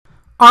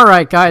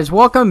Alright guys,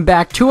 welcome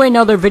back to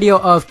another video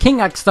of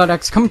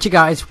KingX.X coming to you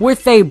guys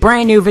with a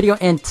brand new video.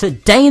 And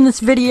today in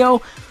this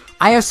video,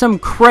 I have some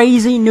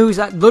crazy news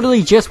that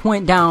literally just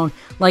went down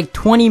like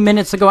 20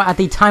 minutes ago at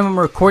the time I'm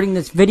recording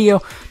this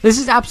video. This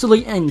is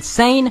absolutely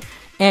insane,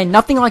 and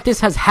nothing like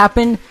this has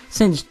happened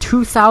since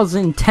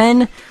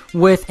 2010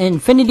 with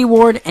Infinity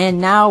Ward.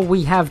 And now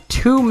we have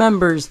two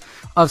members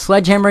of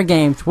Sledgehammer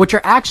Games, which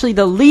are actually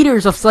the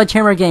leaders of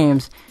Sledgehammer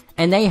Games,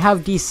 and they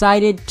have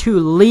decided to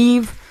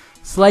leave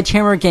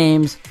Sledgehammer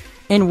Games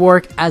and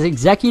work as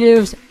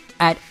executives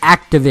at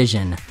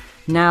Activision.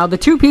 Now, the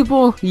two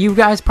people you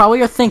guys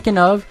probably are thinking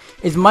of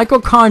is Michael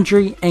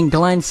Condrey and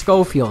Glen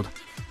Schofield.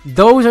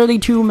 Those are the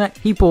two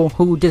people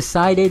who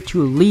decided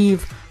to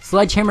leave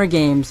Sledgehammer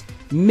Games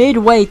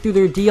midway through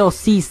their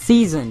DLC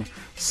season.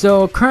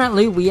 So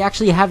currently, we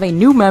actually have a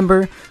new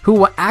member who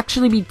will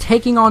actually be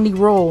taking on the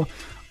role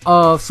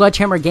of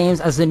Sledgehammer Games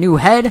as the new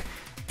head.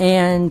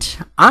 And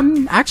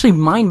I'm actually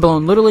mind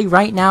blown literally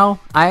right now.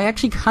 I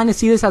actually kind of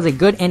see this as a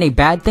good and a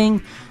bad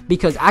thing,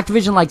 because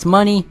Activision likes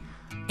money,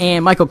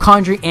 and Michael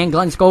Condrey and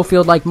Glen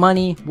Schofield like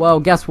money.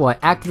 Well, guess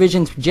what?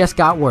 Activision's just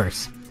got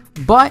worse.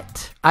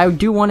 But I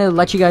do want to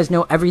let you guys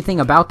know everything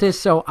about this,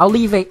 so I'll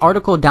leave an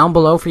article down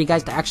below for you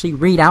guys to actually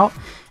read out,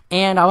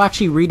 and I'll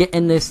actually read it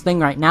in this thing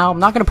right now. I'm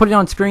not going to put it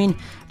on screen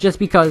just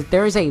because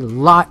there is a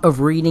lot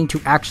of reading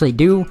to actually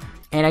do,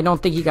 and I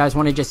don't think you guys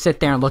want to just sit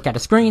there and look at a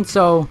screen,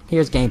 so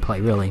here's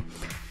gameplay, really.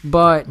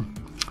 But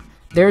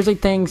there's a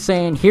thing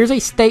saying, here's a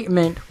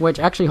statement, which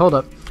actually, hold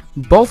up.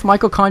 Both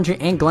Michael Condrey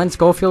and Glen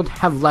Schofield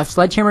have left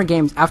Sledgehammer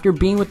Games after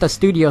being with the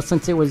studio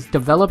since it was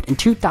developed in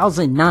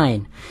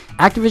 2009.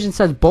 Activision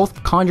says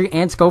both Condrey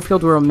and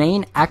Schofield will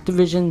remain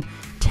Activision,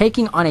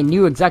 taking on a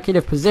new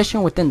executive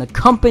position within the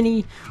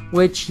company,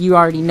 which you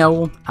already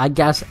know. I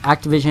guess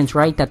Activision's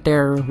right that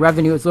their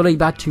revenue is literally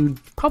about to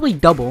probably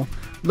double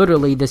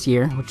literally this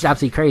year, which is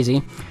absolutely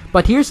crazy.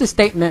 But here's a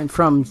statement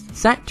from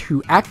sent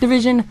to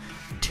Activision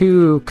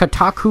to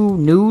Kotaku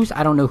News.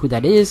 I don't know who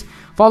that is.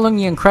 Following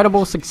the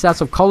incredible success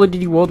of Call of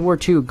Duty World War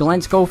II, Glen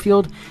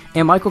Schofield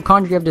and Michael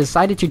Condrey have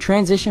decided to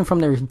transition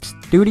from their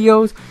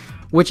studios,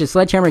 which is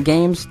Sledgehammer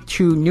Games,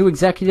 to new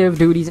executive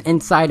duties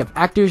inside of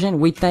Activision.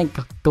 We thank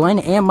Glen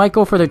and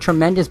Michael for their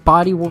tremendous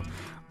body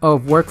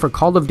of work for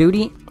Call of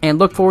Duty and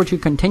look forward to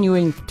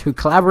continuing to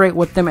collaborate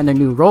with them in their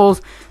new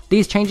roles.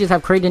 These changes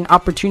have created an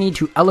opportunity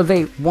to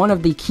elevate one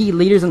of the key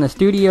leaders in the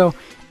studio,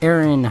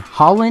 Aaron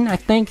Holland, I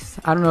think.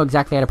 I don't know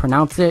exactly how to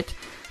pronounce it,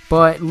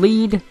 but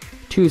lead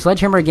to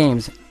Sledgehammer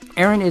Games.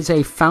 Aaron is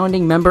a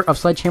founding member of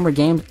Sledgehammer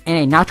Games and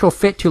a natural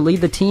fit to lead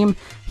the team.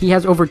 He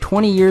has over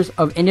 20 years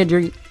of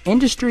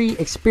industry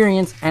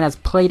experience and has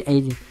played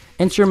an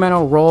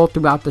instrumental role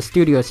throughout the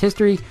studio's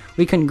history.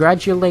 We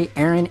congratulate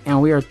Aaron,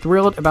 and we are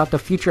thrilled about the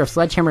future of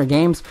Sledgehammer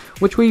Games,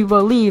 which we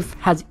believe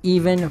has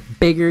even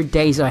bigger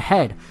days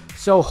ahead.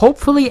 So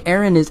hopefully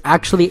Aaron is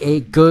actually a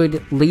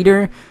good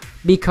leader,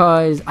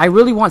 because I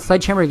really want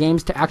Sledgehammer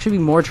Games to actually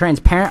be more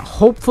transparent.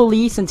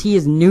 Hopefully, since he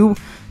is new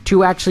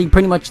to actually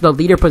pretty much the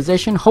leader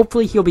position,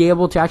 hopefully he'll be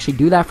able to actually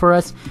do that for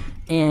us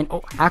and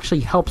actually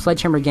help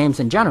Sledgehammer Games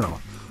in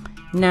general.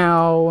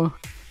 Now,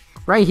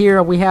 right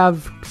here we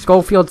have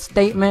Schofield's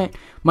statement.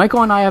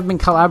 Michael and I have been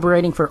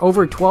collaborating for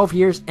over 12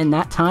 years. In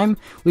that time,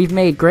 we've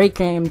made great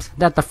games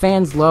that the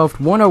fans loved,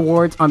 won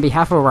awards on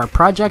behalf of our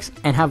projects,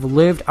 and have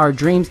lived our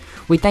dreams.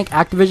 We thank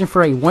Activision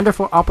for a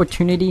wonderful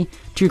opportunity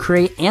to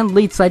create and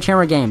lead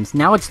Sledgehammer Games.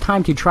 Now it's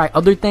time to try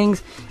other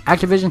things.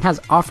 Activision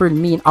has offered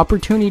me an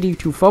opportunity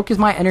to focus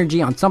my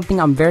energy on something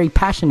I'm very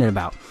passionate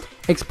about,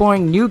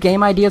 exploring new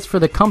game ideas for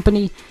the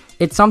company.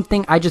 It's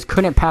something I just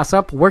couldn't pass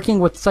up. Working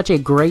with such a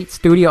great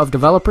studio of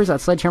developers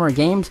at Sledgehammer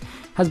Games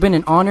has been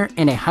an honor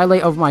and a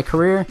highlight of my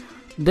career.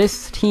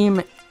 This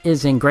team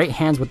is in great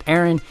hands with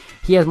Aaron.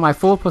 He has my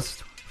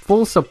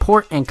full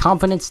support and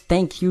confidence.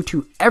 Thank you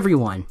to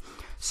everyone.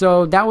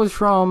 So that was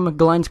from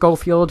Glen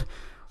Schofield.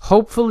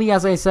 Hopefully,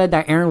 as I said,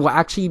 that Aaron will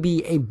actually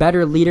be a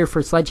better leader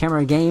for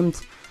Sledgehammer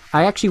Games.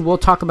 I actually will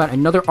talk about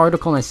another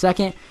article in a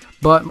second,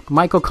 but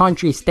Michael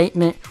Condrey's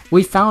statement: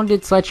 we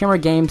founded Sledgehammer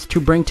Games to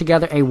bring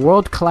together a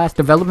world-class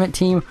development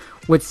team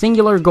with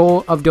singular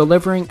goal of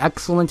delivering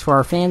excellence for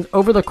our fans.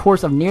 Over the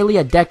course of nearly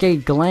a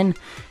decade, Glen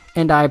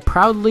and I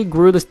proudly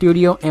grew the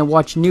studio and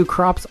watched new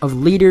crops of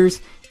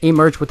leaders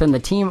emerge within the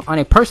team. On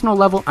a personal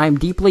level, I am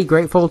deeply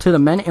grateful to the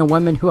men and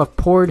women who have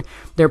poured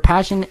their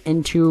passion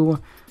into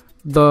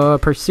the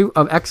pursuit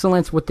of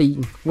excellence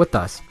with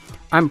us.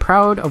 I'm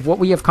proud of what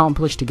we have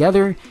accomplished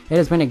together. It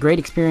has been a great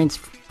experience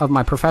of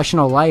my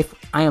professional life.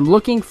 I am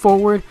looking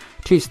forward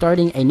to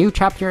starting a new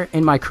chapter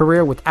in my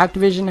career with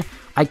Activision.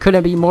 I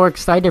couldn't be more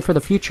excited for the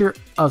future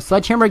of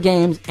Sledgehammer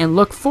Games and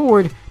look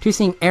forward to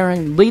seeing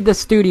Aaron lead the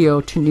studio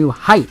to new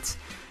heights.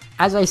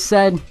 As I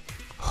said,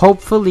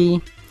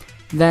 hopefully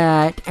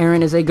that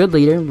Aaron is a good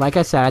leader. Like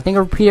I said, I think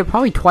I repeated it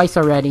probably twice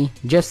already,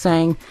 just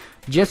saying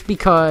just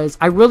because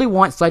I really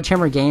want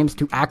Sledgehammer Games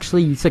to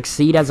actually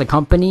succeed as a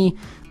company.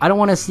 I don't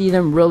want to see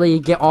them really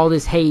get all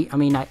this hate. I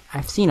mean,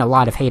 I've seen a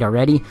lot of hate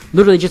already.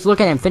 Literally, just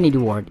look at Infinity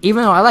Ward.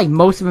 Even though I like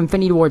most of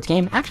Infinity Ward's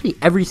game, actually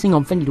every single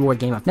Infinity Ward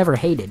game I've never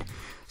hated.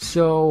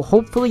 So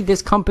hopefully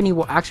this company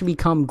will actually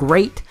become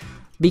great,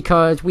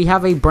 because we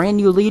have a brand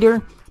new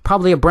leader,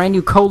 probably a brand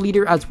new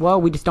co-leader as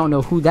well. We just don't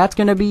know who that's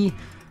going to be,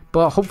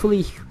 but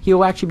hopefully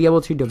he'll actually be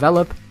able to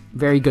develop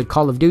very good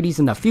Call of Duties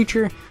in the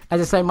future. As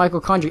I said,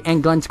 Michael Condrey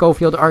and Glen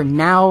Schofield are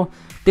now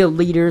the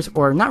leaders,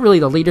 or not really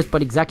the leaders,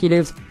 but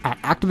executives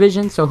at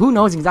Activision. So who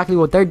knows exactly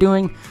what they're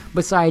doing,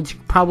 besides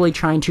probably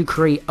trying to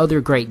create other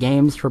great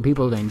games for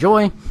people to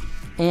enjoy,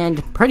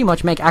 and pretty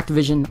much make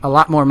Activision a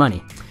lot more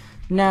money.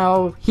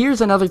 Now, here's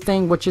another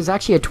thing, which is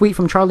actually a tweet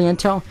from Charlie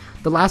Intel.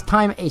 The last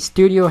time a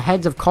studio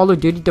heads of Call of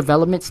Duty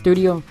development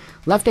studio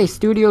left a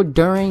studio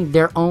during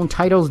their own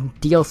title's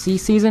DLC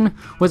season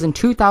was in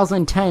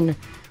 2010,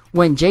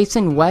 when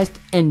Jason West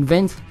and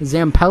Vince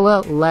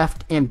Zampella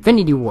left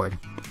Infinity Ward.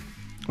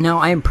 Now,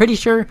 I am pretty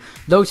sure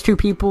those two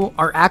people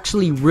are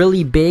actually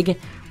really big,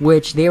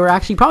 which they were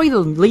actually probably the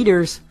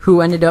leaders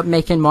who ended up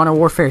making Modern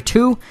Warfare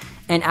 2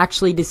 and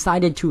actually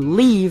decided to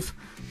leave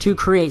to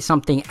create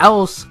something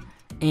else.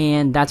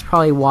 And that's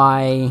probably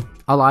why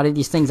a lot of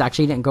these things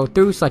actually didn't go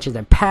through, such as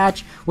a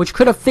patch, which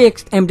could have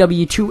fixed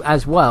MW2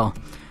 as well.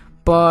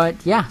 But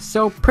yeah,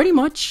 so pretty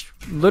much,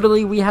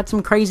 literally, we had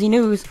some crazy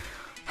news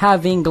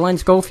having Glen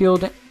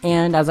Schofield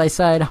and, as I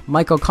said,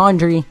 Michael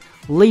Condrey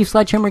leave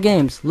Sledgehammer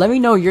Games. Let me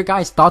know your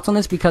guys' thoughts on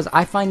this, because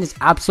I find this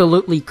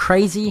absolutely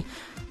crazy.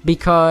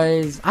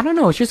 Because, I don't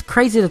know, it's just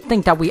crazy to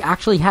think that we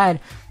actually had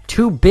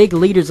two big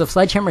leaders of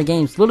Sledgehammer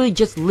Games literally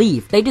just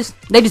leave. They just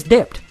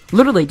dipped.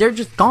 Literally, they're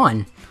just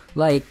gone.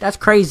 Like, that's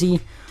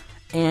crazy.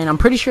 And I'm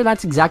pretty sure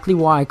that's exactly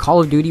why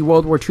Call of Duty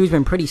World War II has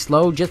been pretty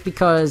slow, just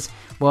because,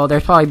 well,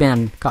 there's probably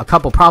been a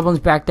couple problems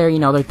back there. You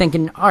know, they're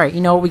thinking, alright,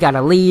 you know, we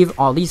gotta leave,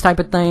 all these type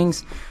of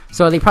things.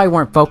 So they probably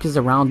weren't focused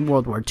around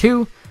World War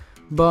II.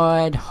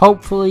 But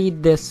hopefully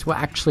this will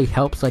actually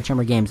help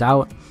Sledgehammer Games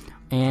out.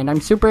 And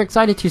I'm super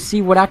excited to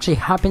see what actually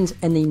happens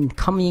in the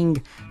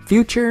coming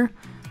future.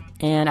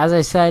 And as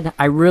I said,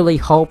 I really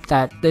hope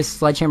that this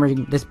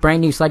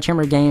brand new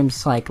Sledgehammer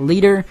Games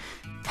leader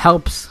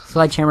helps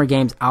Sledgehammer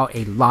Games out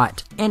a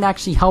lot, and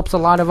actually helps a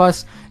lot of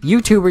us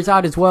YouTubers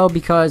out as well,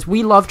 because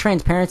we love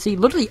transparency.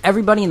 Literally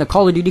everybody in the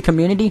Call of Duty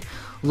community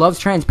loves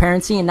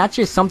transparency, and that's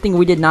just something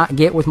we did not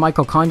get with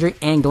Michael Condrey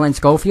and Glen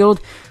Schofield.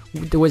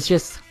 There was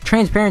just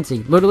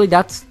transparency. Literally,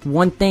 that's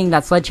one thing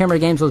that Sledgehammer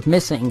Games was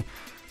missing.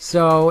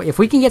 So if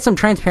we can get some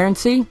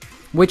transparency,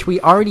 which we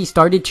already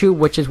started to,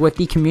 which is with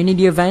the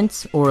community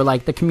events, or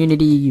like the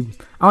community,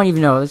 I don't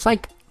even know, it's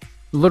like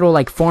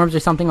little forums or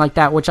something like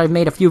that, which I've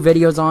made a few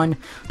videos on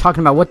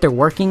talking about what they're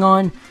working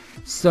on.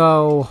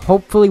 So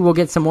hopefully we'll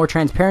get some more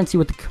transparency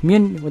with the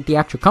community, with the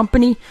actual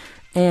company,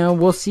 and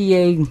we'll see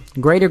a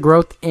greater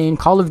growth in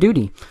Call of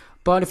Duty.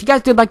 But if you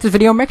guys did like this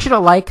video, make sure to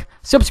like,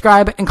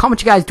 subscribe, and comment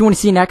what you guys do want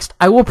to see next.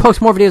 I will post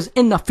more videos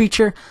in the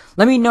future.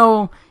 Let me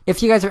know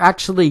if you guys are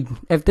actually,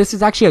 if this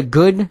is actually a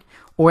good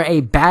or a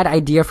bad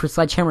idea for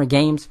Sledgehammer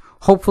Games.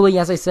 Hopefully,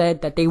 as I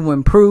said, that they will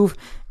improve,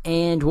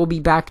 and we'll be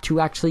back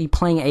to actually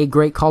playing a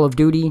great Call of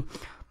Duty.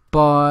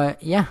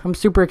 But yeah, I'm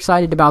super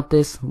excited about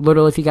this,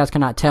 literally, if you guys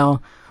cannot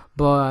tell.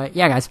 But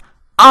yeah, guys,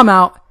 I'm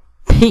out.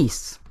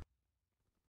 Peace.